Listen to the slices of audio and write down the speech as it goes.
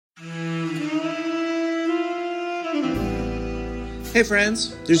Hey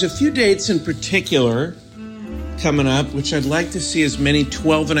friends, there's a few dates in particular coming up which I'd like to see as many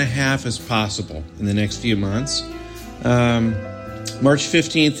 12 and a half as possible in the next few months. March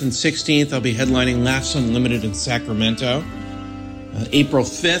 15th and 16th, I'll be headlining Laughs Unlimited in Sacramento. April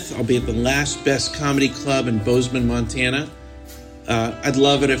 5th, I'll be at the Last Best Comedy Club in Bozeman, Montana. I'd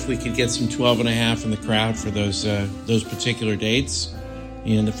love it if we could get some 12 and a half in the crowd for those particular dates.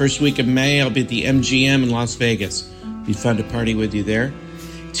 And the first week of May, I'll be at the MGM in Las Vegas. Be fun to party with you there.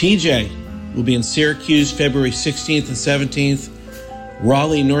 TJ will be in Syracuse February 16th and 17th.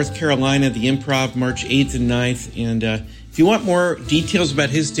 Raleigh, North Carolina, the Improv March 8th and 9th. And if you want more details about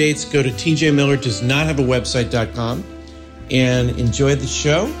his dates, go to tjmillerdoesnothaveawebsite.com and enjoy the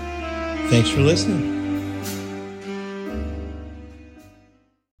show. Thanks for listening.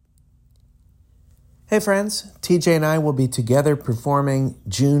 Hey friends, TJ and I will be together performing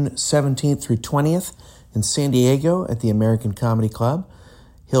June 17th through 20th in San Diego at the American Comedy Club.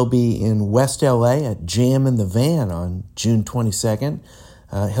 He'll be in West LA at Jam in the Van on June 22nd.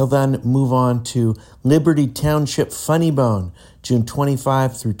 He'll then move on to Liberty Township Funny Bone, June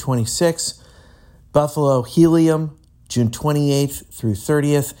 25 through 26. Buffalo Helium, June 28th through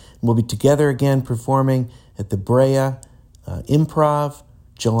 30th. And we'll be together again performing at the Brea Improv,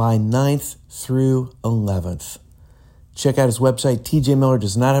 July 9th through 11th. Check out his website. TJ Miller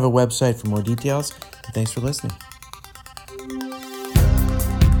does not have a website for more details. Thanks for listening.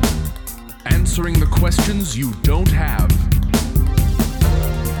 Answering the questions you don't have.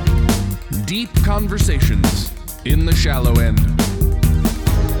 Deep conversations in the shallow end.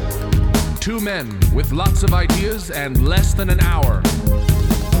 Two men with lots of ideas and less than an hour.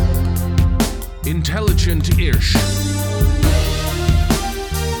 Intelligent-ish.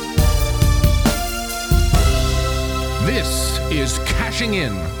 This is Cashing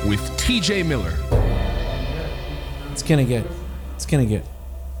In with TJ Miller. It's gonna get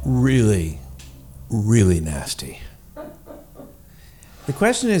really, really nasty. The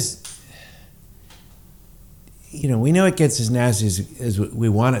question is, we know it gets as nasty as we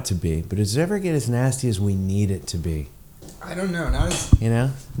want it to be, but does it ever get as nasty as we need it to be? I don't know.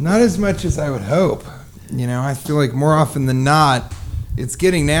 Not as much as I would hope. I feel like more often than not, it's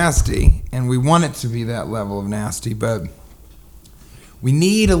getting nasty, and we want it to be that level of nasty, but we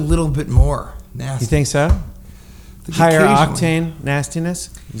need a little bit more nasty. You think so? Higher octane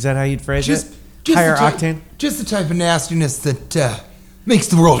nastiness? Is that how you'd phrase it? Higher octane? Just the type of nastiness that makes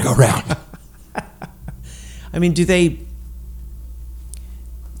the world go round. I mean,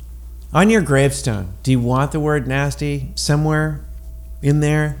 on your gravestone, do you want the word nasty somewhere in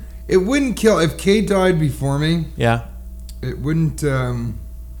there? It wouldn't kill, if Kate died before me. Yeah. It wouldn't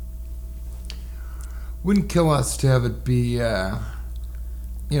kill us to have it be,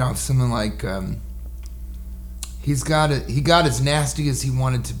 something like, he got as nasty as he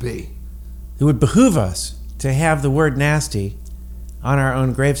wanted to be. It would behoove us to have the word nasty on our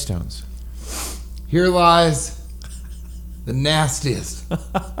own gravestones. Here lies the nastiest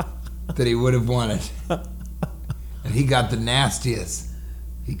that he would have wanted. And he got the nastiest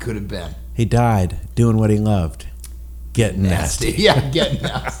he could have been. He died doing what he loved. Getting nasty. Yeah, getting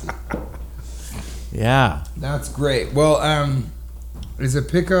nasty. Yeah. That's great. Well, is a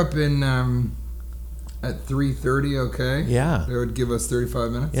pickup in at 3:30 okay? Yeah. That would give us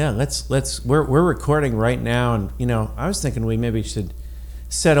 35 minutes? Yeah, let's we're recording right now, and I was thinking we maybe should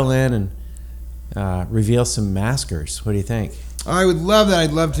settle in and reveal some maskers. What do you think? I would love that.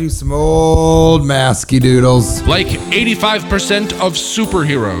 I'd love to do some old masky doodles. Like 85% of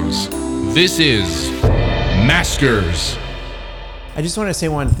superheroes, this is Maskers. I just want to say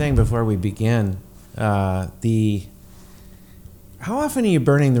one thing before we begin. How often are you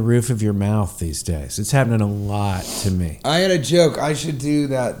burning the roof of your mouth these days? It's happening a lot to me. I had a joke. I should do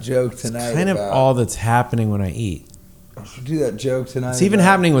that joke tonight. It's kind of all that's happening when I eat. I should do that joke tonight. It's even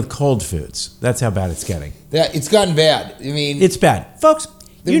happening with cold foods. That's how bad it's getting. It's gotten bad. I mean, it's bad. Folks,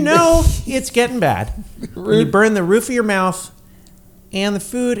 it's getting bad. When you burn the roof of your mouth and the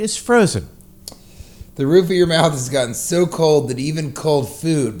food is frozen. The roof of your mouth has gotten so cold that even cold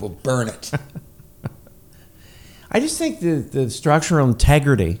food will burn it. I just think the structural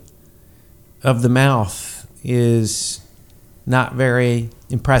integrity of the mouth is not very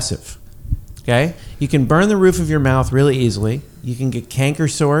impressive. Okay? You can burn the roof of your mouth really easily. You can get canker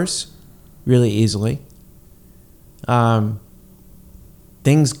sores really easily.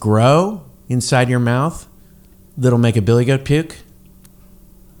 Things grow inside your mouth that'll make a billy goat puke.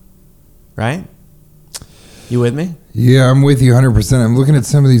 Right? You with me? Yeah, I'm with you 100%. I'm looking at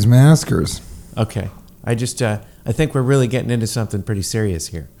some of these maskers. Okay. I think we're really getting into something pretty serious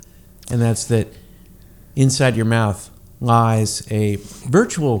here. And that's that inside your mouth, lies a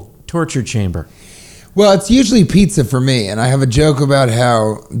virtual torture chamber. Well, it's usually pizza for me, and I have a joke about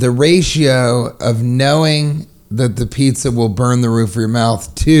how the ratio of knowing that the pizza will burn the roof of your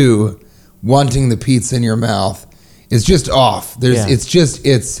mouth to wanting the pizza in your mouth is just off.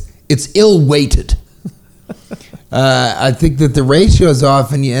 It's ill-weighted. I think that the ratio is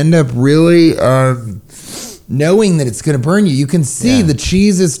off, and you end up really knowing that it's going to burn you. You can see the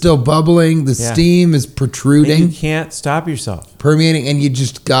cheese is still bubbling, the steam is protruding. And you can't stop yourself. Permeating, and you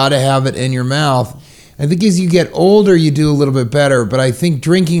just got to have it in your mouth. I think as you get older, you do a little bit better, but I think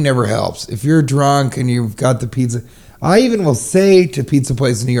drinking never helps. If you're drunk and you've got the pizza, I even will say to pizza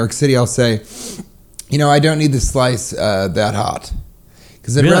place in New York City, I'll say, I don't need the slice that hot.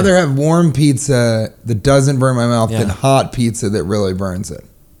 Because I'd rather have warm pizza that doesn't burn my mouth than hot pizza that really burns it.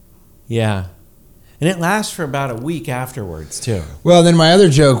 Yeah. And it lasts for about a week afterwards, too. Well, then my other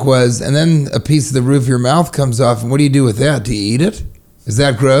joke was, and then a piece of the roof of your mouth comes off, and what do you do with that? Do you eat it? Is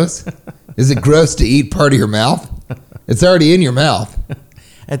that gross? Is it gross to eat part of your mouth? It's already in your mouth.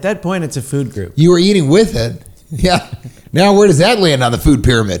 At that point, it's a food group. You were eating with it. Yeah. Now, where does that land on the food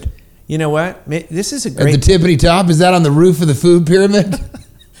pyramid? You know what? This is a great... At the tippity top? Is that on the roof of the food pyramid?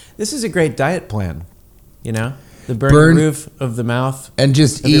 This is a great diet plan. The burn roof of the mouth. And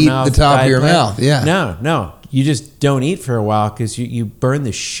just eat the top of your mouth. Yeah. No. You just don't eat for a while because you burn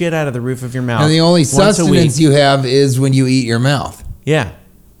the shit out of the roof of your mouth. And the only sustenance you have is when you eat your mouth. Yeah.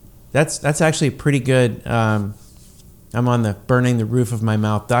 That's actually pretty good. I'm on the burning the roof of my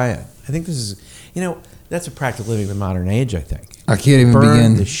mouth diet. I think this is, that's a practical living in the modern age, I think. I can't even begin.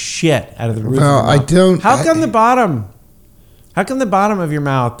 Burn the shit out of the roof of your mouth. How come the bottom of your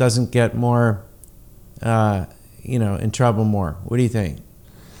mouth doesn't get more, in trouble more? What do you think?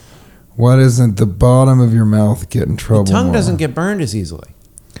 What isn't the bottom of your mouth get in trouble more? The tongue doesn't get burned as easily.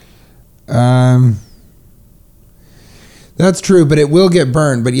 That's true, but it will get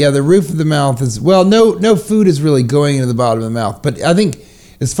burned. But yeah, the roof of the mouth is, no food is really going into the bottom of the mouth. But I think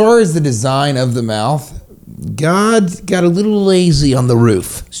as far as the design of the mouth, God got a little lazy on the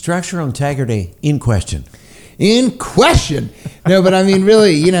roof. Structural integrity in question. In question. No, but I mean,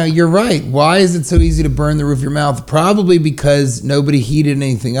 really, you're right. Why is it so easy to burn the roof of your mouth? Probably because nobody heated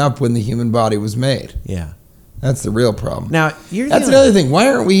anything up when the human body was made. Yeah. That's the real problem. Now, that's another thing. Why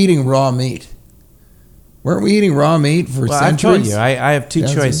aren't we eating raw meat? Weren't we eating raw meat for centuries? I told you, I have two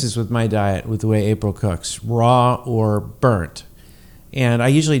choices with my diet, with the way April cooks, raw or burnt. And I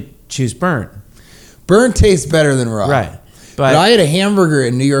usually choose burnt. Burnt tastes better than raw. Right. But I had a hamburger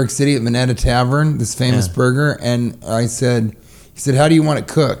in New York City at Minetta Tavern, this famous burger, and he said, how do you want it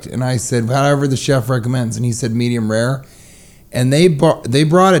cooked? And I said, however the chef recommends. And he said, medium rare. And they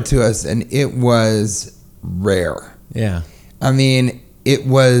brought it to us, and it was rare. Yeah. I mean, it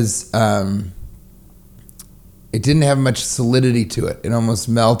was... it didn't have much solidity to it. It almost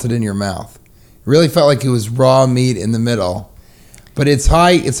melted in your mouth. It really felt like it was raw meat in the middle. But it's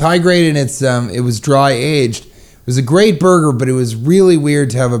high grade, and it was dry aged. It was a great burger, but it was really weird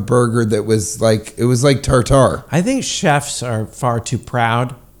to have a burger that was like tartare. I think chefs are far too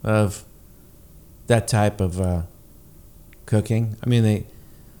proud of that type of cooking. I mean,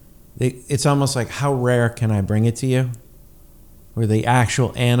 it's almost like, how rare can I bring it to you? Where the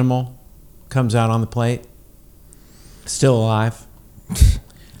actual animal comes out on the plate, still alive.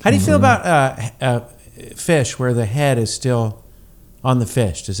 How do you feel about fish where the head is still on the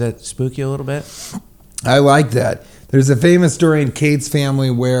fish? Does that spook you a little bit? I like that. There's a famous story in Kate's family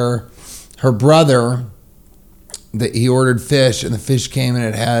where her brother, he ordered fish, and the fish came and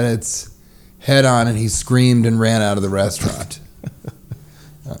it had its head on, and he screamed and ran out of the restaurant.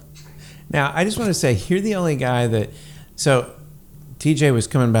 Now, I just want to say, you're the only guy that... So, TJ was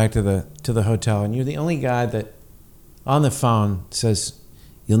coming back to the hotel, and you're the only guy that on the phone says,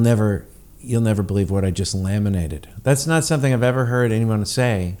 you'll never believe what I just laminated. That's not something I've ever heard anyone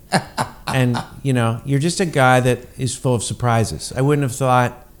say. And, you're just a guy that is full of surprises. I wouldn't have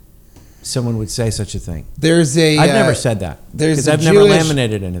thought someone would say such a thing. I've never said that. Because I've never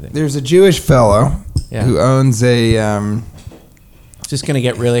laminated anything. There's a Jewish fellow who owns a... It's just going to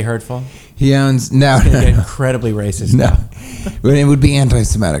get really hurtful. He owns... It's going to get incredibly racist. No. It would be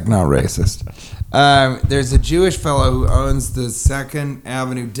anti-Semitic, not racist. There's a Jewish fellow who owns the 2nd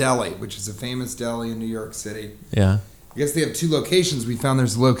Avenue Deli, which is a famous deli in New York City. Yeah. I guess they have 2 locations. We found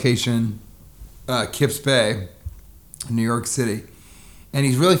there's a location, Kips Bay, in New York City. And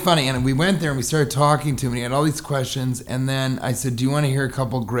he's really funny. And we went there and we started talking to him. And he had all these questions. And then I said, do you want to hear a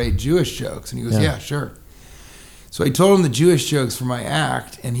couple great Jewish jokes? And he goes, yeah, sure. So I told him the Jewish jokes for my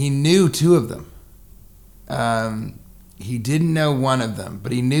act. And he knew 2 of them. He didn't know one of them,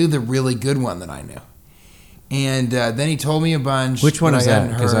 but he knew the really good one that I knew. And then he told me a bunch. Which one is that?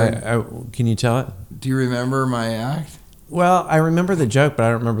 Because I can you tell it? Do you remember my act? Well, I remember the joke, but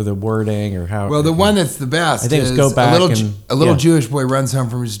I don't remember the wording or how. Well, the one that's the best. I think is go back a little Jewish boy runs home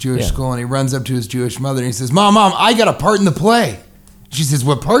from his Jewish school, and he runs up to his Jewish mother, and he says, "Mom, I got a part in the play." She says,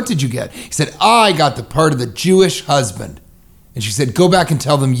 "What part did you get?" He said, "I got the part of the Jewish husband." And she said, "Go back and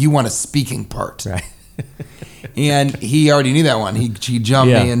tell them you want a speaking part." Right. And he already knew that one. He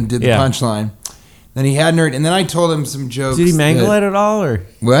jumped me and did the punchline. Then he hadn't heard, and then I told him some jokes. Did he mangle it at all, or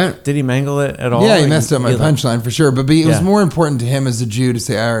what? Did he mangle it at all? Yeah, he messed up my punchline for sure. But it was more important to him as a Jew to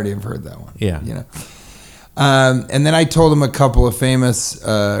say, "I already have heard that one." Yeah, you know. And then I told him a couple of famous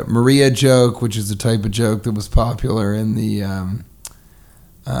Maria joke, which is a type of joke that was popular in the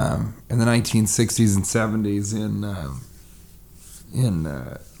 1960s and 70s in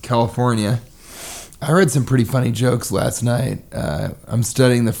California. I read some pretty funny jokes last night. I'm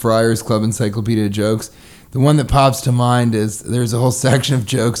studying the Friars Club Encyclopedia of Jokes. The one that pops to mind is there's a whole section of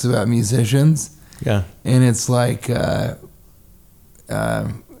jokes about musicians. Yeah. And it's like,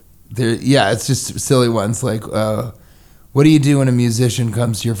 it's just silly ones like, what do you do when a musician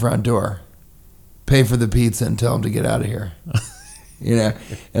comes to your front door? Pay for the pizza and tell him to get out of here. You know?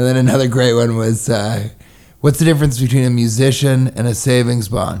 And then another great one was, what's the difference between a musician and a savings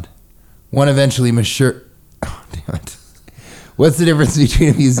bond? One eventually mature. Oh, damn it. What's the difference between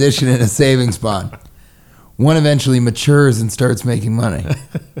a musician and a savings bond? One eventually matures and starts making money.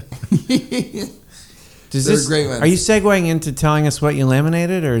 Great ones. Are you segueing into telling us what you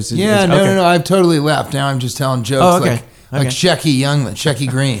laminated, or is it? Yeah, no. I've totally left. Now I'm just telling jokes like Shecky Youngman, Shecky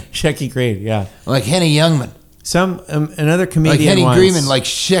Green, Shecky Green, yeah, like Henny Youngman. Another comedian like Henny once, Greenman, like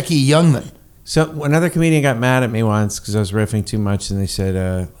Shecky Youngman. So another comedian got mad at me once because I was riffing too much, and they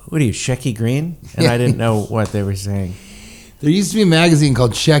said, "What are you, Shecky Green?" And I didn't know what they were saying. There used to be a magazine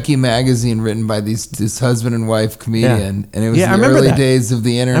called Shecky Magazine, written by this husband and wife comedian, and it was the early days of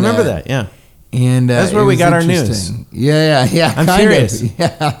the internet. I remember that, yeah. And that's where we got our news. Yeah. I'm curious.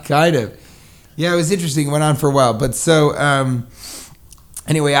 Yeah, kind of. Yeah, it was interesting. It went on for a while, but so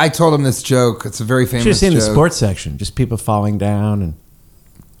anyway, I told him this joke. It's a very famous joke. Should have seen the sports section, just people falling down and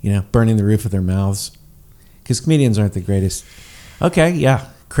burning the roof of their mouths, because comedians aren't the greatest. Okay, yeah,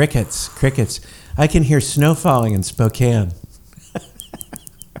 crickets. I can hear snow falling in Spokane.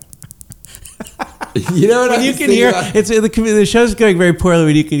 You know what when you can hear the show's going very poorly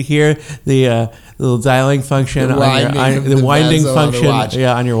when you can hear the little dialing function, the winding function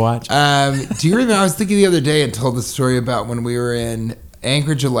on your watch. Do you remember? I was thinking the other day and told the story about when we were in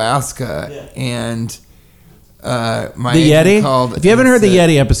Anchorage, Alaska, and my the Yeti. Called. If you haven't heard the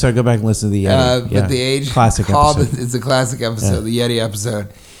Yeti episode, go back and listen to the Yeti. But the agent classic called. Episode. It's a classic episode. The Yeti episode.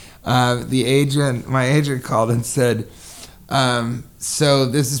 My agent called and said, so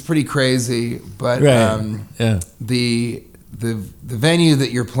this is pretty crazy, but the venue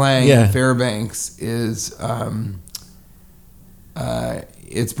that you're playing in Fairbanks is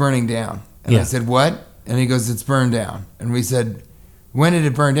it's burning down. And I said, what? And he goes, it's burned down. And we said, when did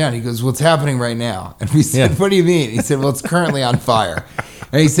it burn down? He goes, well, it's happening right now. And we said, what do you mean? He said, well, it's currently on fire.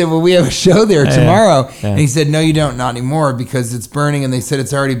 And he said, well, we have a show there tomorrow. And he said, no, you don't, not anymore, because it's burning. And they said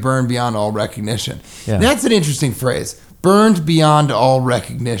it's already burned beyond all recognition. That's an interesting phrase. Burned beyond all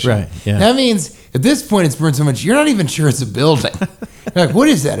recognition. Right. Yeah. That means at this point it's burned so much you're not even sure it's a building. You're like, what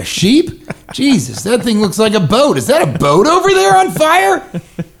is that? A sheep? Jesus, that thing looks like a boat. Is that a boat over there on fire?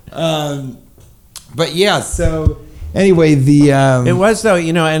 But yeah, so anyway, it was though,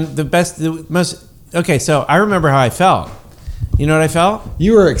 and the most. Okay, so I remember how I felt. You know what I felt?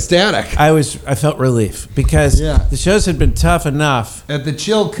 You were ecstatic. I felt relief because the shows had been tough enough at the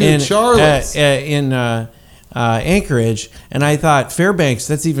Chilkoot Charlotte's in Anchorage, and I thought Fairbanks,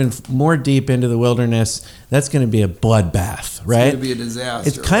 that's even more deep into the wilderness. That's going to be a bloodbath, right? It's going to be a disaster.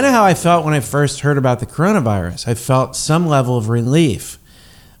 It's kind of how I felt when I first heard about the coronavirus. I felt some level of relief.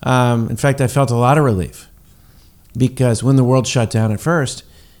 In fact, I felt a lot of relief because when the world shut down at first,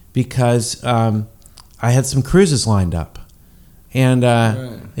 because I had some cruises lined up, and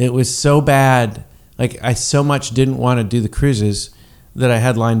it was so bad. Like I so much didn't want to do the cruises that I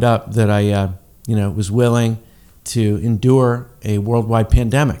had lined up that I was willing to endure a worldwide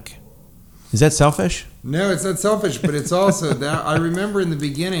pandemic. Is that selfish? No, it's not selfish, but it's also that I remember in the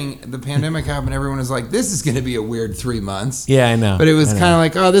beginning, the pandemic happened, everyone was like, this is going to be a weird 3 months. Yeah, I know. But it was kind of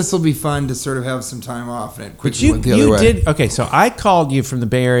like, oh, this will be fun to sort of have some time off. And it quickly went the other way. Okay, so I called you from the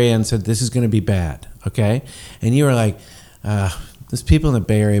Bay Area and said, this is going to be bad, okay? And you were like, Those people in the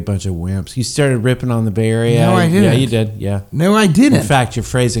Bay Area, a bunch of wimps. You started ripping on the Bay Area. No, I didn't. Yeah, you did. Yeah. No, I didn't. In fact, your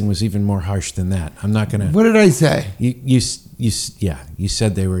phrasing was even more harsh than that. I'm not gonna. What did I say? You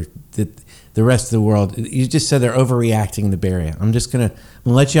said they were the rest of the world. You just said they're overreacting in the Bay Area. I'm gonna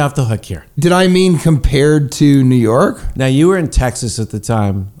let you off the hook here. Did I mean compared to New York? Now you were in Texas at the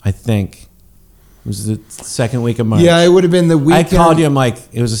time. I think it was the second week of March. Yeah, it would have been the weekend. I called you. I'm like,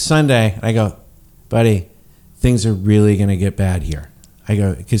 it was a Sunday. And I go, buddy, things are really gonna get bad here. I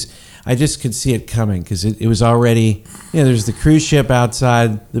go because I just could see it coming because it was already. There's the cruise ship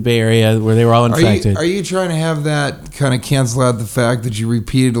outside the Bay Area where they were all infected. Are you trying to have that kind of cancel out the fact that you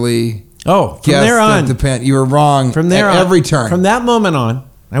repeatedly? Oh, from there on, you were wrong from there at on, every turn. From that moment on,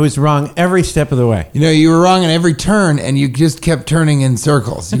 I was wrong every step of the way. You were wrong in every turn, and you just kept turning in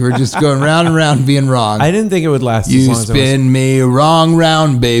circles. You were just going round and round being wrong. I didn't think it would last as long as it was. You spin me wrong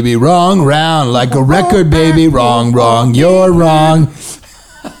round, baby, wrong round, like a record, baby, wrong, you're wrong.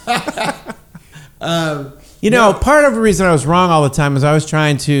 Part of the reason I was wrong all the time is I was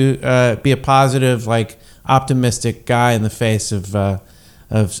trying to be a positive, optimistic guy in the face of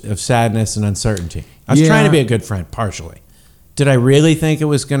sadness and uncertainty. I was trying to be a good friend, partially. Did I really think it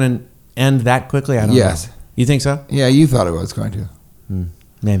was going to end that quickly? I don't know. You think so? Yeah, you thought it was going to.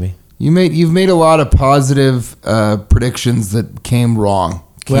 Maybe. You've made a lot of positive predictions that came wrong,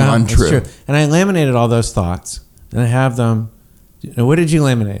 untrue. That's true. And I laminated all those thoughts, and I have them. What did you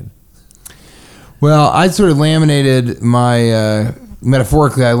laminate? Well, I sort of laminated my,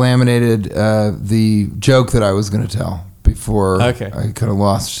 metaphorically, I laminated the joke that I was going to tell before I kind of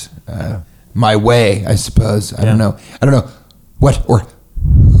lost my way, I suppose. I don't know what or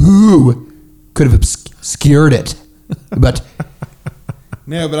who could have obscured it. But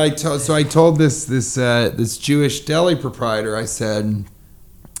no, but I told this Jewish deli proprietor, I said,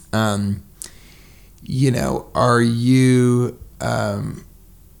 are you...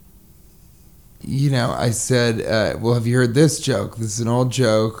 I said, well, have you heard this joke? This is an old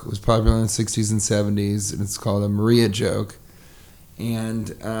joke. It was popular in the 60s and 70s, and it's called a Maria joke.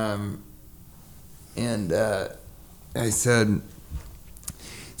 And I said,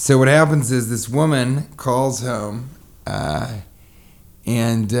 so what happens is this woman calls home,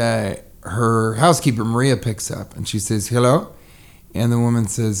 and her housekeeper, Maria, picks up, and she says, hello? And the woman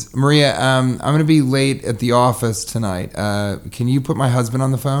says, Maria, I'm going to be late at the office tonight. Can you put my husband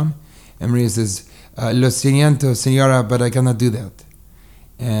on the phone? And Maria says, lo siento, señora, but I cannot do that.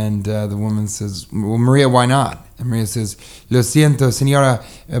 And the woman says, well, Maria, why not? And Maria says, lo siento, señora,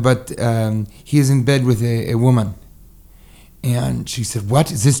 but he is in bed with a woman. And she said,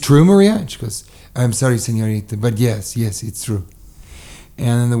 what? Is this true, Maria? And she goes, I'm sorry, señorita, but yes, it's true.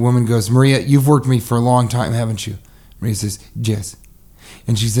 And then the woman goes, Maria, you've worked with me for a long time, haven't you? Maria says, yes.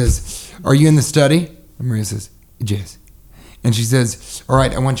 And she says, are you in the study? And Maria says, yes. And she says, all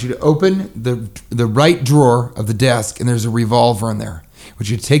right, I want you to open the right drawer of the desk, and there's a revolver in there. I want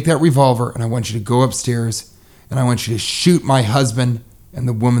you to take that revolver, and I want you to go upstairs, and I want you to shoot my husband and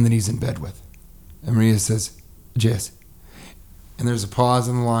the woman that he's in bed with. And Maria says, yes. And there's a pause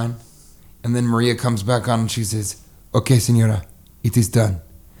on the line, and then Maria comes back on, and she says, okay, señora, it is done.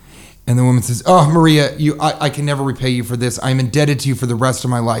 And the woman says, oh, Maria, I can never repay you for this. I'm indebted to you for the rest of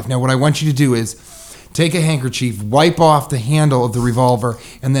my life. Now, what I want you to do is take a handkerchief, wipe off the handle of the revolver,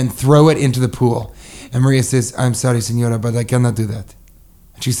 and then throw it into the pool. And Maria says, I'm sorry, señora, but I cannot do that.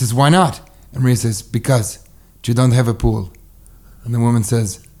 And she says, why not? And Maria says, because you don't have a pool. And the woman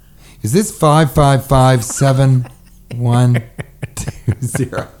says, is this 5557120?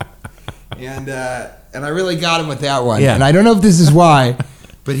 And I really got him with that one. Yeah. And I don't know if this is why,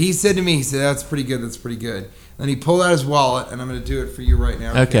 but he said to me, that's pretty good. Then he pulled out his wallet, and I'm going to do it for you right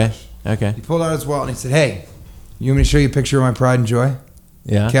now. Okay. Okay. He pulled out his wallet and he said, hey, you want me to show you a picture of my pride and joy?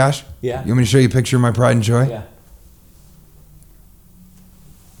 Yeah. Cash? Yeah. You want me to show you a picture of my pride and joy? Yeah.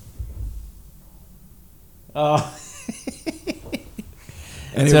 Oh.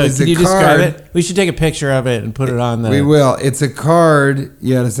 And so it was can you card. Describe it? We should take a picture of it and put it on the... We will. It's a card.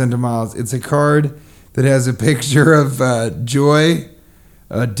 Yeah, to send to Miles. It's a card that has a picture of Joy,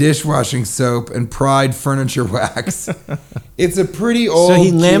 dishwashing soap, and Pride furniture wax. It's a pretty old. So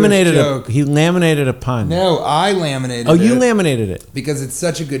he laminated joke. He laminated a pun. No, I laminated it. Oh, you laminated it because it's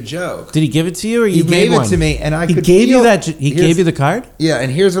such a good joke. Did he give it to you, or you gave it to me, and I he could gave feel, you that. He gave you the card. Yeah,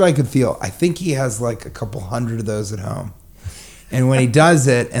 and here's what I could feel. I think he has like a couple hundred of those at home, and when he does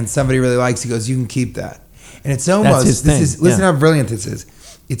it, and somebody really likes, he goes, "You can keep that." And it's almost That's his thing. Listen how brilliant this is.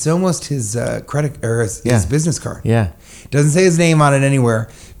 It's almost his credit or his business card. Yeah. Doesn't say his name on it anywhere,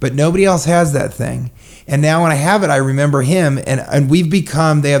 but nobody else has that thing. And now when I have it, I remember him. And we've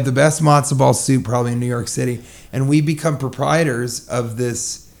become, they have the best matzo ball soup probably in New York City. And we've become proprietors of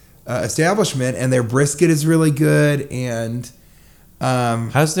this establishment. And their brisket is really good. And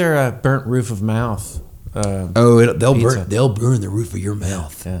how's their burnt roof of mouth? They'll burn the roof of your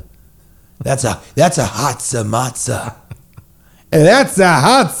mouth. Yeah. That's a hatsa matza. And that's a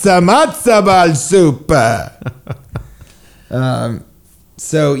hatsa matza ball soup.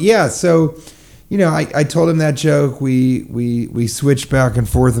 So I told him that joke. We switched back and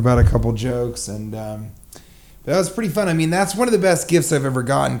forth about a couple jokes, and that was pretty fun. I mean, that's one of the best gifts I've ever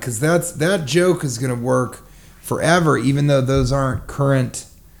gotten, because that joke is going to work forever, even though those aren't current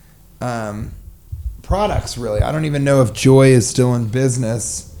products. Really, I don't even know if Joy is still in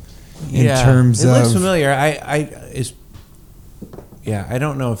business in terms of. It looks familiar. I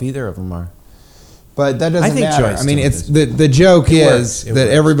don't know if either of them are. But that doesn't matter. I mean, it's the joke is that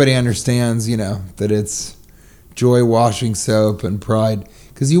everybody understands, that it's Joy washing soap and Pride,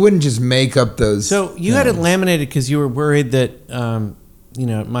 because you wouldn't just make up those. So you had it laminated because you were worried that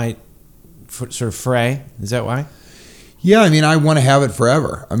it might sort of fray. Is that why? Yeah, I mean, I want to have it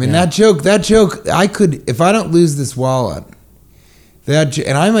forever. I mean, that joke, I could, if I don't lose this wallet,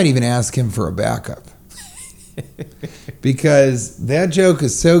 and I might even ask him for a backup. Because that joke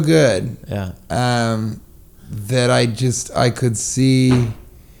is so good that I could see,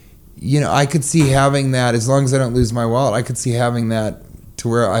 I could see having that, as long as I don't lose my wallet, I could see having that to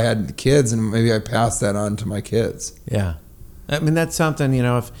where I had kids and maybe I pass that on to my kids. Yeah. I mean, that's something,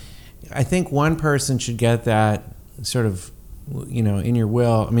 if I think one person should get that sort of, in your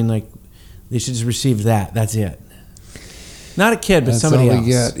will. I mean, like, they should just receive that. That's it. Not a kid, but somebody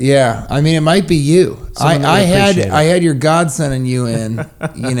else. Yeah, I mean, it might be you. I had your godson and you in,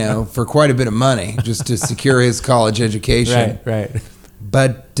 for quite a bit of money just to secure his college education. Right.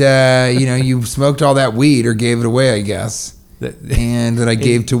 But you smoked all that weed or gave it away, I guess, and that I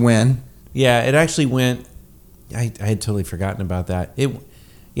gave to Win. Yeah, it actually went. I had totally forgotten about that.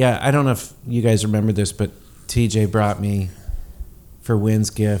 I don't know if you guys remember this, but TJ brought me, for Wynn's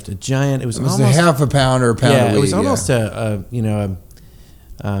gift, a giant. It was almost a half a pound or a pound of weed. It was almost a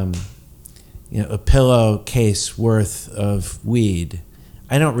pillowcase worth of weed.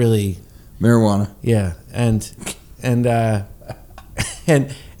 I don't really marijuana. Yeah, and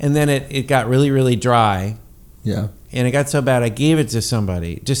then it got really, really dry. Yeah, and it got so bad I gave it to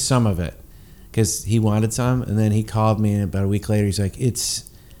somebody, just some of it, because he wanted some. And then he called me, and about a week later, he's like, "It's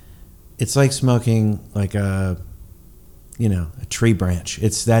like smoking like a tree branch.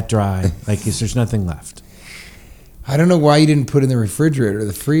 It's that dry. Like, there's nothing left." I don't know why you didn't put it in the refrigerator or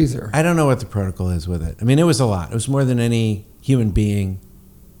the freezer. I don't know what the protocol is with it. I mean, it was a lot. It was more than any human being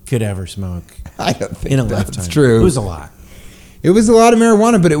could ever smoke. I don't think in a that's lifetime. True. It was a lot. It was a lot of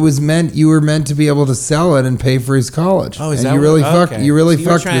marijuana, but you were meant to be able to sell it and pay for his college. Oh, is and that you really fucked? Okay. You really so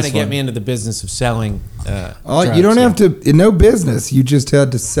fucked this one. You were trying to get me into the business of selling. Drugs, you don't have to. In no business, you just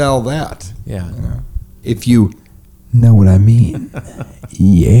had to sell that. Yeah. If you know what I mean.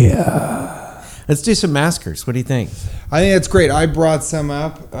 Yeah. Let's do some maskers. What do you think? I think that's great. I brought some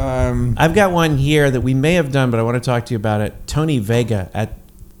up. I've got one here that we may have done, but I want to talk to you about it. Tony Vega at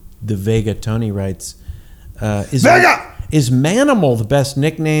the Vega. Tony writes, Is Manimal the best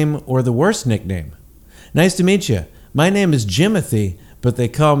nickname or the worst nickname? Nice to meet you. My name is Jimothy, but they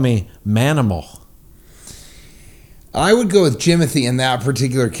call me Manimal. I would go with Jimothy in that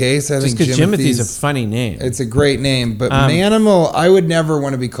particular case. I think because Jimothy's a funny name. It's a great name, but Manimal, I would never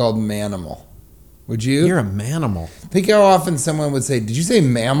want to be called Manimal. Would you? You're a manimal. Think how often someone would say, "Did you say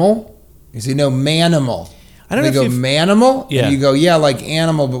mammal?" You say, "No, manimal." I don't know. They go, "Manimal?" Yeah. And you go, "Yeah, like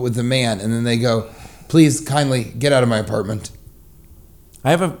animal, but with the man." And then they go, "Please, kindly get out of my apartment.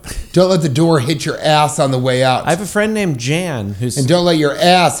 Don't let the door hit your ass on the way out." I have a friend named Jan and don't let your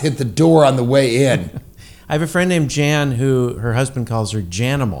ass hit the door on the way in. I have a friend named Jan who her husband calls her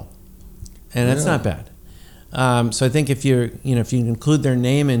Janimal, and that's not bad. So I think if you include their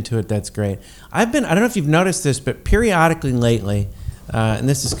name into it, that's great. I don't know if you've noticed this, but periodically lately, and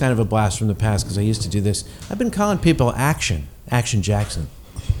this is kind of a blast from the past because I used to do this, I've been calling people Action Jackson.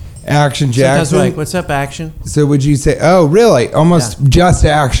 Action Jackson? Sometimes we're like, what's up, Action? So would you say, oh, really? Almost just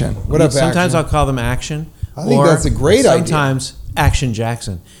Action. What up, Action? Sometimes I'll call them Action. I think that's a great idea. Sometimes Action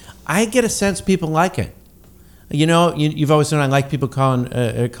Jackson. I get a sense people like it. You've always known I like people calling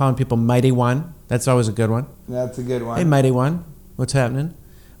people Mighty One. That's always a good one. That's a good one. Hey, Mighty One, what's happening?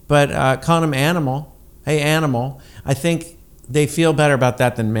 But calling them Animal, hey, Animal, I think they feel better about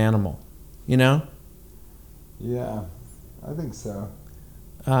that than Manimal, Yeah, I think so.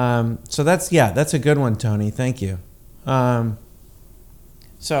 So that's a good one, Tony. Thank you.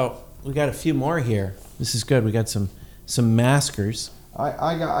 So a few more here. This is good. We got some maskers.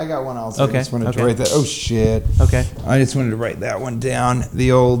 I got one also. Okay. I just wanted to write that. Oh shit. Okay. I just wanted to write that one down.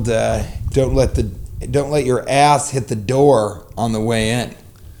 The old don't let your ass hit the door on the way in.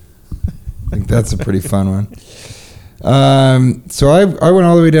 I think that's a pretty fun one. So I went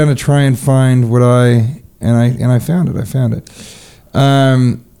all the way down to try and find what I found it.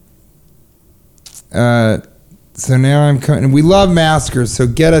 So now I'm coming. And we love maskers. So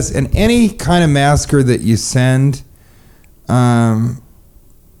get us and any kind of masker that you send.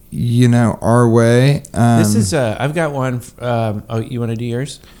 Our way. This is I've got one. You want to do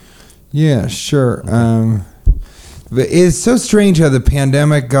yours? Yeah, sure. Okay. But it's so strange how the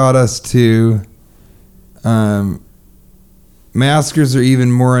pandemic got us to. Maskers are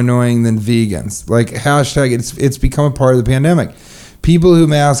even more annoying than vegans. Like hashtag, it's become a part of the pandemic. People who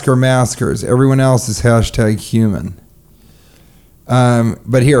mask are maskers. Everyone else is hashtag human.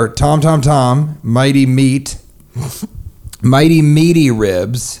 But here, Tom, Mighty Meaty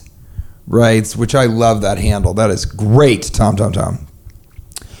Ribs writes, which I love that handle. That is great, Tom.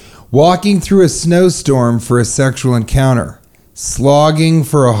 Walking through a snowstorm for a sexual encounter. Slogging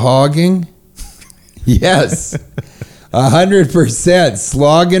for a hogging? Yes. 100%.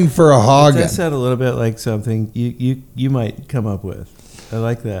 Slogging for a hogging. That sounds a little bit like something you might come up with. I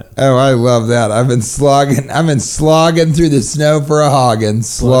like that. Oh, I love that. I've been slogging through the snow for a hogging.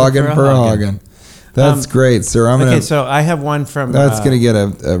 Slogging for a hogging. That's great, sir. So I have one from. That's gonna get a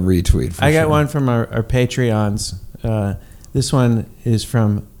retweet. I got one from our Patreons. This one is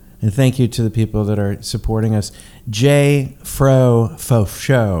from, and thank you to the people that are supporting us. J Fro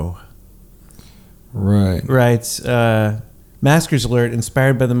Show. Right. Writes, Maskers Alert,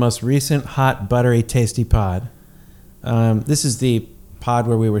 inspired by the most recent hot, buttery, tasty pod. This is the pod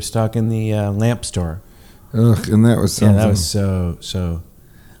where we were stuck in the lamp store. Ugh, and that was something. Yeah, that was so.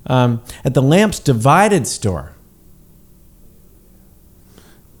 At the Lamps Divided store.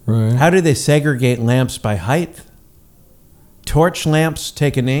 Right. How do they segregate lamps by height? Torch lamps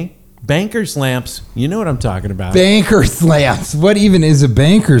take a knee. Banker's lamps, you know what I'm talking about. Banker's lamps. What even is a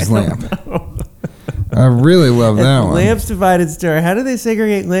banker's lamp? I really love that one. Lamps Divided store. How do they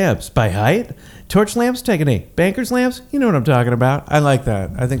segregate lamps? By height? Torch lamps, take a knee. Banker's lamps, you know what I'm talking about. I like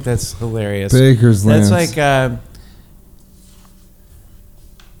that. I think that's hilarious. Banker's lamps. That's like,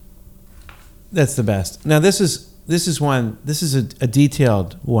 that's the best. Now this is a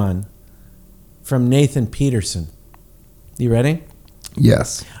detailed one from Nathan Peterson. You ready?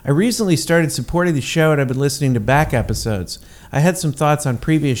 Yes. I recently started supporting the show and I've been listening to back episodes. I had some thoughts on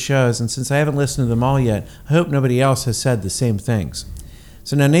previous shows, and since I haven't listened to them all yet, I hope nobody else has said the same things.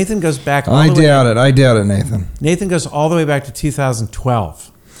 So now Nathan goes back all the way... I doubt it, Nathan. Nathan goes all the way back to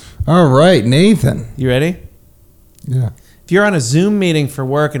 2012. All right, Nathan. You ready? Yeah. If you're on a Zoom meeting for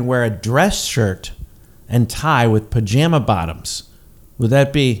work and wear a dress shirt and tie with pajama bottoms, would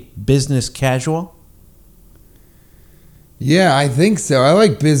that be business casual? Yeah, I think so. I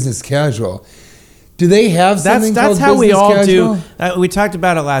like business casual. Do they have something called how business we all casual? do. We talked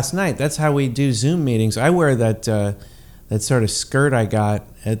about it last night. That's how we do Zoom meetings. I wear that sort of skirt I got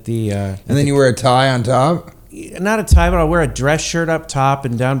at the. And then you wear a tie on top. Not a tie, but I'll wear a dress shirt up top,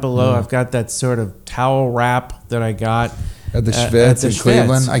 and down below I've got that sort of towel wrap that I got at the Schvitz in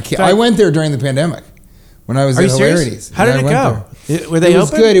Cleveland. I went there during the pandemic when I was at Hilarities. How did it go? Were they open? It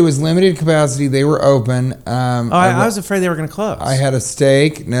was good. It was limited capacity. They were open. I was afraid they were going to close. I had a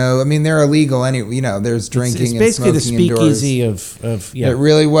steak. No, I mean, they're illegal. There's drinking and smoking indoors. It's basically the speakeasy of It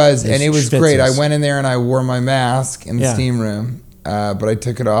really was. And it was great. I went in there and I wore my mask in the steam room. But I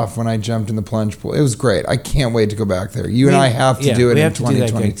took it off when I jumped in the plunge pool. It was great. I can't wait to go back there. You and I have to do it in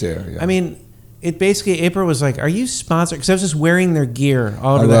 2022. I mean, it basically, April was like, are you sponsored? Because I was just wearing their gear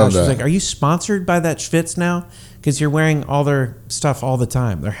all over the house. She was like, are you sponsored by that Schvitz now? Because you're wearing all their stuff all the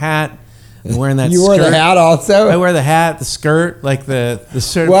time. Their hat. And wearing that You skirt. wore the hat also? I wear the hat, the skirt, like the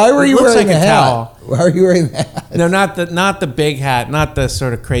shirt. Why were you wearing the hat? Towel. Why are you wearing that? No, not the big hat, not the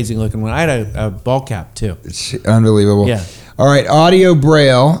sort of crazy looking one. I had a ball cap too. It's unbelievable. Yeah. All right, Audio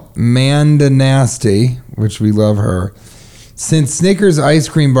Braille, Manda Nasty, which we love her. Since Snickers ice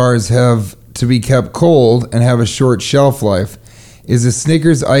cream bars have to be kept cold and have a short shelf life, is a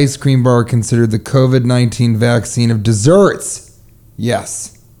Snickers ice cream bar considered the COVID-19 vaccine of desserts?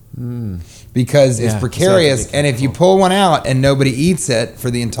 Yes. Because it's precarious, and if you pull one out and nobody eats it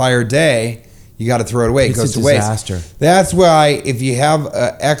for the entire day, you got to throw it away. It goes to waste. That's why if you have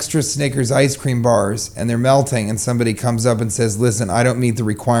extra Snickers ice cream bars and they're melting and somebody comes up and says, listen, I don't meet the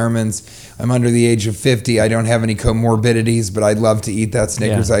requirements. I'm under the age of 50. I don't have any comorbidities, but I'd love to eat that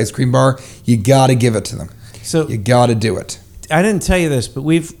Snickers ice cream bar. You got to give it to them. So you got to do it. I didn't tell you this, but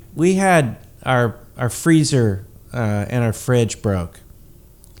we've we had our freezer and our fridge broke,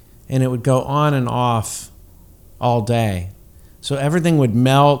 and it would go on and off all day. So everything would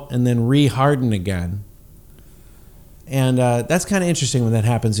melt and then re-harden again. And that's kind of interesting when that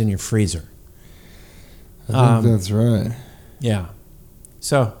happens in your freezer. I think that's right. Yeah.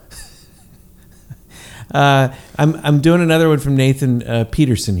 So I'm doing another one from Nathan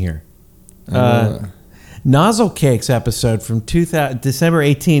Peterson here. Nozzle Cakes episode from December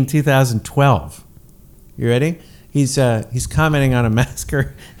 18, 2012. You ready? He's commenting on a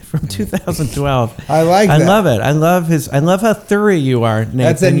massacre from 2012. I like that. I love it. I love how thorough you are, Nathan.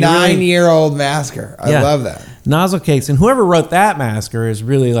 That's a 9-year-old massacre. I love that. Nozzle Cakes, and whoever wrote that massacre is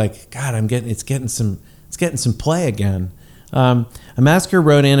really like, God, it's getting some play again. A massacre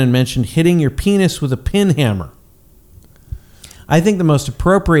wrote in and mentioned hitting your penis with a pin hammer. I think the most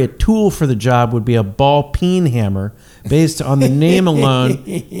appropriate tool for the job would be a ball peen hammer. Based on the name alone,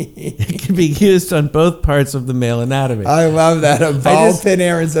 it can be used on both parts of the male anatomy. I love that. A ball peen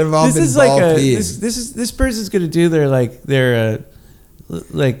hammer instead of ball peen. This person's going to do their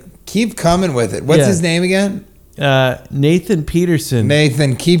keep coming with it. What's his name again? Nathan Peterson.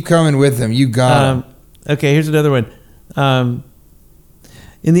 Nathan, keep coming with him. You got him. Okay, here's another one.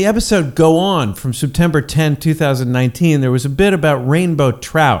 In the episode Go On from September 10, 2019, there was a bit about rainbow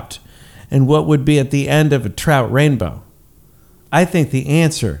trout and what would be at the end of a trout rainbow. I think the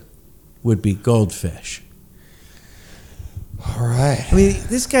answer would be goldfish. All right. I mean,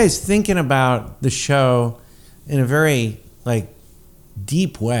 this guy's thinking about the show in a very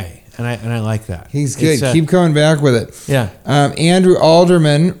deep way, and I like that. He's good. Keep coming back with it. Yeah. Andrew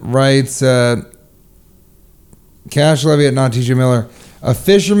Alderman writes, Cash Levy at Not TJ Miller. A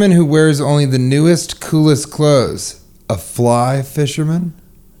fisherman who wears only the newest, coolest clothes. A fly fisherman?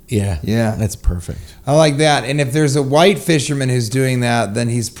 Yeah. That's perfect. I like that. And if there's a white fisherman who's doing that, then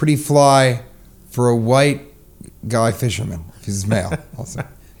he's pretty fly for a white guy fisherman. If he's male, also.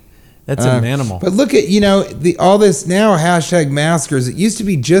 That's an animal. But look at, all this now, hashtag maskers. It used to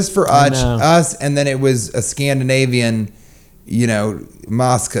be just for us, and then it was a Scandinavian,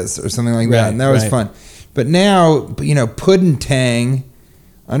 maskas or something like that. And that was fun. But now, Puddentang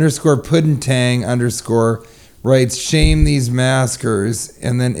 _ writes, shame these maskers.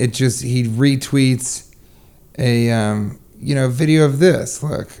 And then he retweets a, video of this.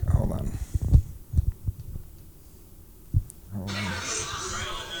 Look, hold on.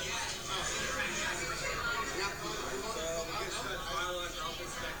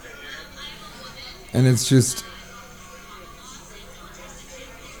 And it's just...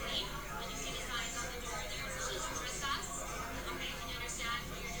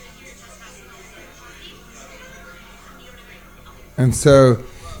 And so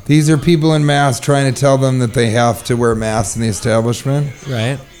these are people in masks trying to tell them that they have to wear masks in the establishment.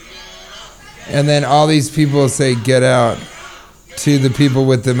 Right. And then all these people say, get out, to the people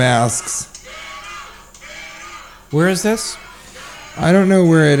with the masks. Where is this? I don't know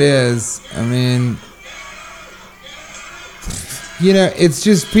where it is. I mean, it's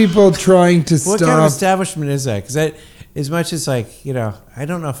just people trying to stop. What kind of establishment is that? Because as much as I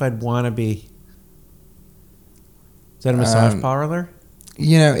don't know if I'd want to be. Is that a massage parlor?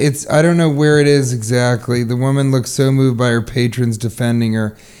 I don't know where it is exactly. The woman looks so moved by her patrons defending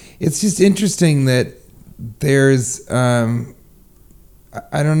her. It's just interesting that there's, I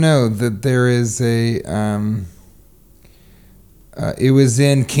don't know, that there is a, it was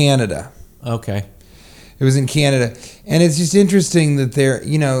in Canada. Okay. It was in Canada. And it's just interesting that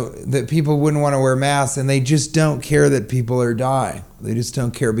that people wouldn't want to wear masks, and they just don't care that people are dying. They just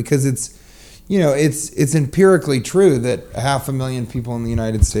don't care because it's empirically true that 500,000 people in the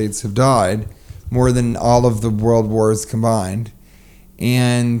United States have died, more than all of the world wars combined.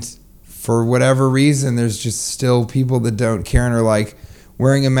 And for whatever reason, there's just still people that don't care and are like,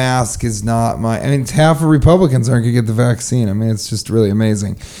 wearing a mask is not it's half of Republicans aren't going to get the vaccine. I mean, it's just really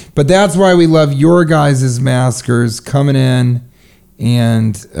amazing. But that's why we love your guys' maskers coming in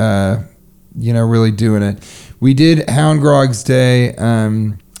and, really doing it. We did Hound Grog's Day.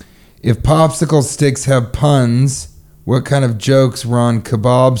 If popsicle sticks have puns, what kind of jokes were on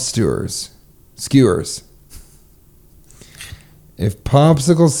kebab skewers? If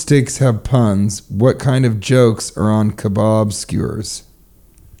popsicle sticks have puns, what kind of jokes are on kebab skewers?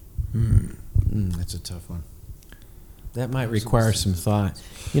 That's a tough one. That might require some thought.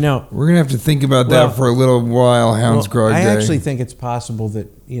 We're going to have to think about that for a little while, Hounds Grog Day. I actually think it's possible that,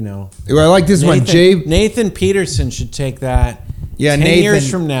 I like this one. Nathan Peterson should take that 10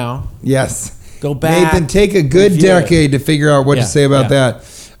 years from now. Yes. Go back. Nathan, take a good decade to figure out what to say about that.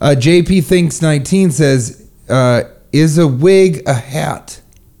 JP Thinks 19 says, is a wig a hat?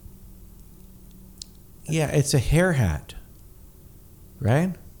 Yeah, it's a hair hat,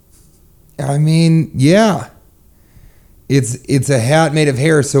 right? I mean, yeah. It's a hat made of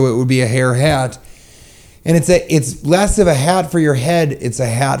hair, so it would be a hair hat. And it's less of a hat for your head, it's a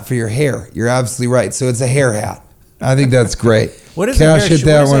hat for your hair. You're absolutely right. So it's a hair hat. I think that's great. What is Cash hit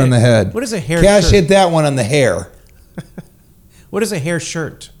that one on the head. What is a hair Cash shirt? hit that one on the hair. What is a hair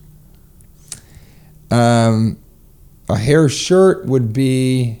shirt? A hair shirt would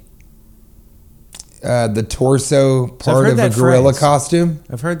be the torso part of a gorilla costume.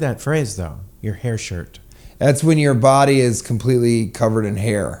 I've heard that phrase, though. Your hair shirt. That's when your body is completely covered in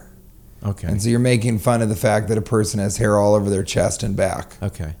hair. Okay. And so you're making fun of the fact that a person has hair all over their chest and back.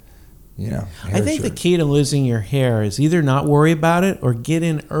 Okay. You know, I think the key to losing your hair is either not worry about it or get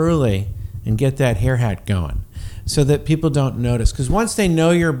in early and get that hair hat going so that people don't notice. Because once they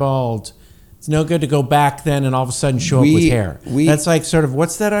know you're bald, it's no good to go back then and all of a sudden show up with hair. That's like sort of,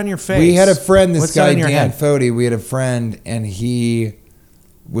 what's that on your face? We had a friend, this what's guy, Dan Fody, we had a friend, and he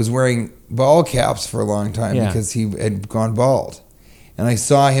was wearing ball caps for a long time because he had gone bald. And I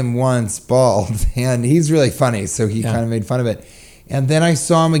saw him once bald, and he's really funny, so he kind of made fun of it. And then I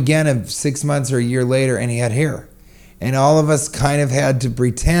saw him again 6 months or a year later, and he had hair. And all of us kind of had to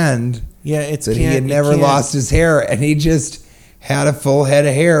pretend that he had never lost his hair, and he just had a full head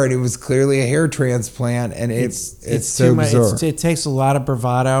of hair, and it was clearly a hair transplant, and it's so bizarre. It takes a lot of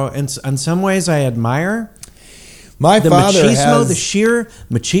bravado, and in some ways I admire the sheer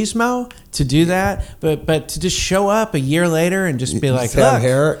machismo to do that, but to just show up a year later and just be like, look,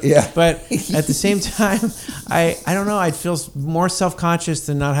 hair, yeah. But at the same time, I don't know, I'd feel more self-conscious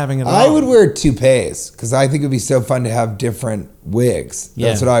than not having it all. I would wear toupees because I think it would be so fun to have different wigs.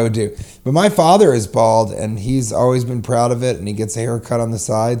 That's what I would do. But my father is bald, and he's always been proud of it, and he gets a haircut on the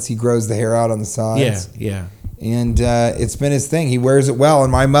sides. He grows the hair out on the sides. Yeah. And it's been his thing. He wears it well,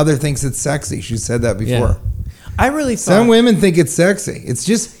 and my mother thinks it's sexy. She said that before. Yeah. I really thought... Some women think it's sexy. It's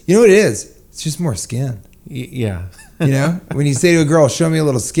just, you know what it is? It's just more skin. Yeah. You know? When you say to a girl, show me a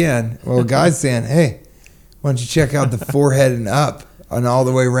little skin, well, a guy's saying, hey, why don't you check out the forehead and up and all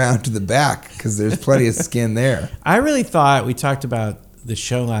the way around to the back, because there's plenty of skin there. I really thought, we talked about the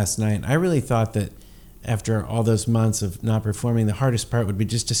show last night, I really thought that after all those months of not performing, the hardest part would be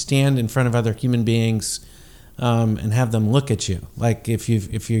just to stand in front of other human beings and have them look at you. Like if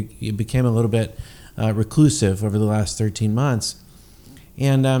you became a little bit... reclusive over the last 13 months.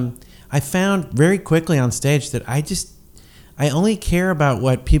 And I found very quickly on stage that I only care about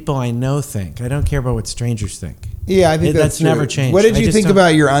what people I know think. I don't care about what strangers think. Yeah, I think that's never changed. What did you think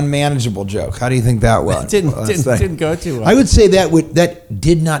about your unmanageable joke? How do you think that went? Didn't go too well. I would say that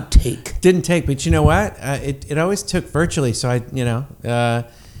did not take. Didn't take, but you know what? It always took virtually, so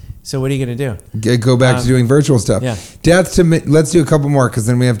so what are you going to do? Go back to doing virtual stuff. Yeah. Let's do a couple more, because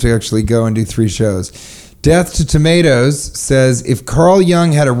then we have to actually go and do 3 shows. Death to Tomatoes says, if Carl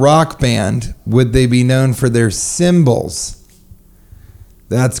Jung had a rock band, would they be known for their symbols?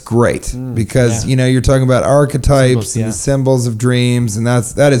 That's great, because you're talking about archetypes and the symbols of dreams, and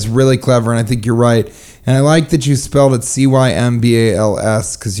that is really clever, and I think you're right. And I like that you spelled it Cymbals,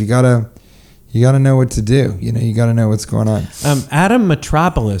 because you gotta know what to do. You gotta know what's going on. Adam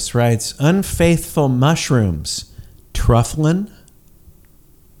Metropolis writes, unfaithful mushrooms, trufflin?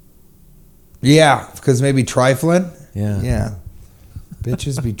 Yeah, because maybe trifling? Yeah.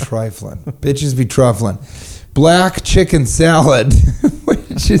 Bitches be trifling. Bitches be truffling. Black chicken salad,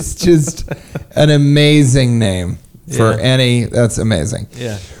 which is just an amazing name for any. That's amazing.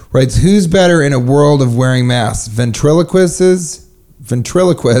 Yeah. Writes, who's better in a world of wearing masks? Ventriloquists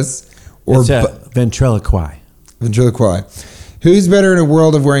or ventriloqui. Ventriloqui. Who's better in a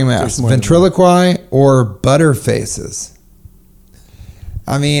world of wearing masks? Ventriloqui or butterfaces?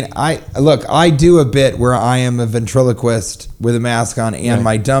 I mean, I do a bit where I am a ventriloquist with a mask on, and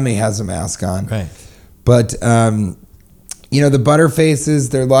my dummy has a mask on. Right. But the butterfaces,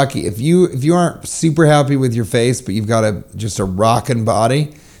 they're lucky. If you aren't super happy with your face, but you've got just a rockin'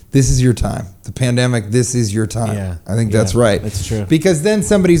 body, this is your time. The pandemic, this is your time. Yeah. I think that's right. That's true. Because then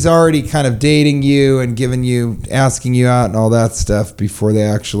somebody's already kind of dating you and asking you out and all that stuff before they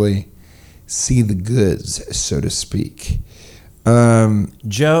actually see the goods, so to speak.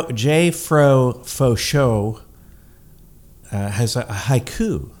 J. Faux Show has a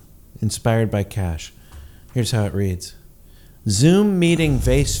haiku inspired by Cash. Here's how it reads. Zoom meeting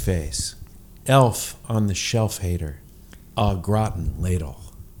vase face, elf on the shelf hater, au gratin ladle.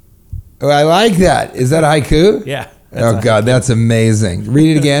 Oh, I like that. Is that a haiku? Yeah. Oh, God, that's amazing.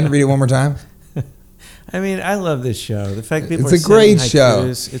 Read it again. Read it one more time. I mean, I love this show. The fact people it's a great show.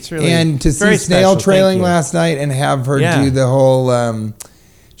 It's really and to see Snail trailing last night and have her do the whole.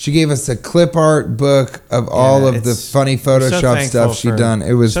 She gave us a clip art book of all of the funny Photoshop stuff she'd done.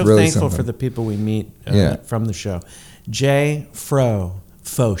 It was really thankful something. for the people we meet from the show. J.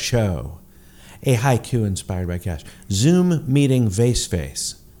 Faux Show. A haiku inspired by Cash. Zoom meeting vase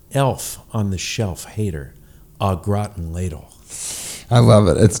face. Elf on the shelf hater. Au gratin ladle. I love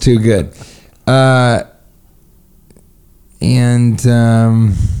it. It's too good.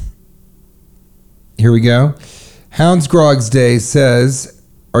 Here we go. Hounds Grogs Day says,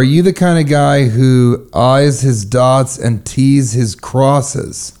 are you the kind of guy who eyes his dots and tees his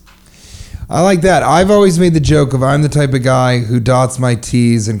crosses? I like that. I've always made the joke of I'm the type of guy who dots my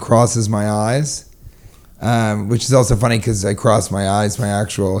T's and crosses my eyes, which is also funny because I cross my eyes, my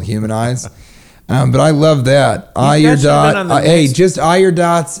actual human eyes. But I love that. Eye your dot. Just eye your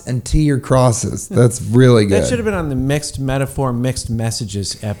dots and tee your crosses. That's really good. That should have been on the Mixed Metaphor, Mixed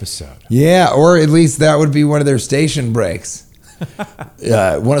Messages episode. Yeah, or at least that would be one of their station breaks.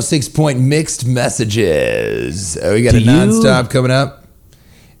 106 point Mixed Messages. We got a nonstop coming up.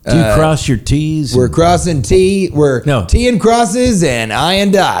 Do you cross your T's? We're crossing T. We're T and crosses and I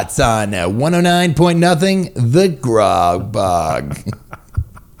and dots on 109 point nothing, the Grog Bog.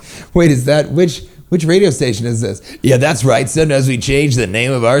 Wait, is that which radio station is this? Yeah, that's right. Sometimes we change the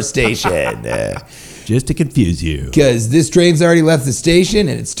name of our station. Just to confuse you. Because this train's already left the station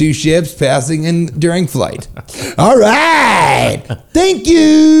and it's 2 ships passing in during flight. All right. Thank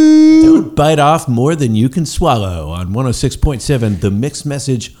you. Don't bite off more than you can swallow on 106.7, the Mixed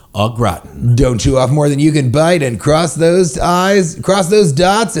Message au gratin. Don't chew off more than you can bite and cross those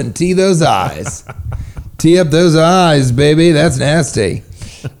dots and tee those eyes. Tee up those eyes, baby. That's nasty.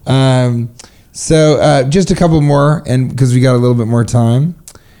 So just a couple more, and because we got a little bit more time,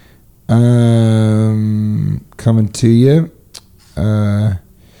 coming to you.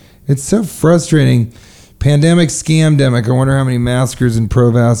 It's so frustrating. Pandemic, scamdemic. I wonder how many maskers and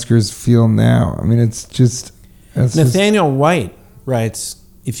pro-vaskers feel now. I mean, it's just... Nathaniel White writes,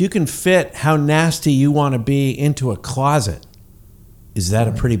 if you can fit how nasty you want to be into a closet, is that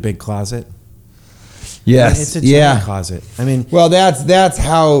a pretty big closet? Yes. It's a giant closet. I mean, well, that's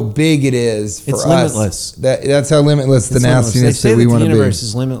how big it is for us. It's limitless. That's how limitless the nastiness that we want to be. The universe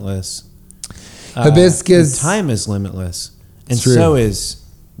is limitless. Hibiscus. Time is limitless, and so is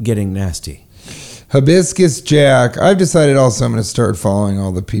getting nasty. Hibiscus Jack. I've decided also I'm going to start following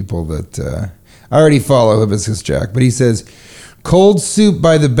all the people that I already follow. Hibiscus Jack, but he says, cold soup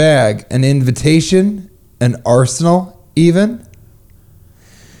by the bag, an invitation, an arsenal, even.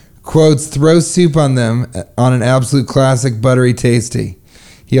 Quotes, throw soup on them on an absolute classic buttery tasty.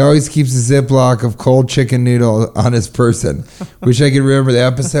 He always keeps a Ziploc of cold chicken noodle on his person. Wish I could remember the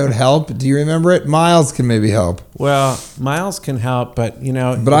episode. Help? Do you remember it? Miles can maybe help. Well, Miles can help, but you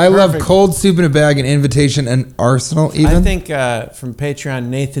know. But I love cold soup in a bag, an invitation, an arsenal even. I think from Patreon,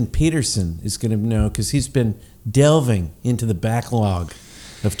 Nathan Peterson is going to know because he's been delving into the backlog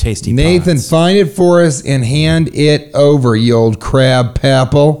of tasty Nathan, pods. Find it for us and hand it over, you old crab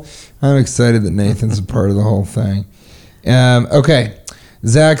papple. I'm excited that Nathan's a part of the whole thing. Okay.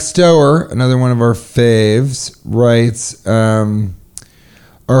 Zach Stower, another one of our faves, writes, are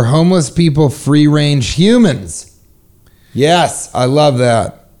homeless people free-range humans? Yes, I love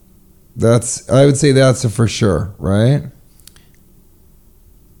that. I would say that's a for sure, right?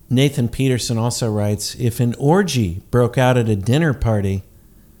 Nathan Peterson also writes, if an orgy broke out at a dinner party,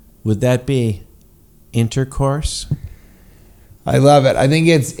 would that be intercourse? I love it. I think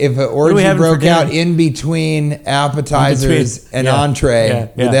it's if an orgy broke out in between appetizers and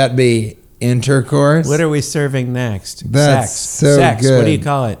entree, would that be intercourse? What are we serving next? That's so Sex. good. What do you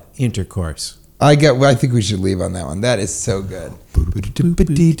call it? Intercourse. I think we should leave on that one. That is so good. There's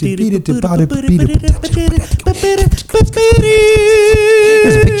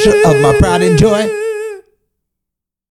a picture of my pride and joy.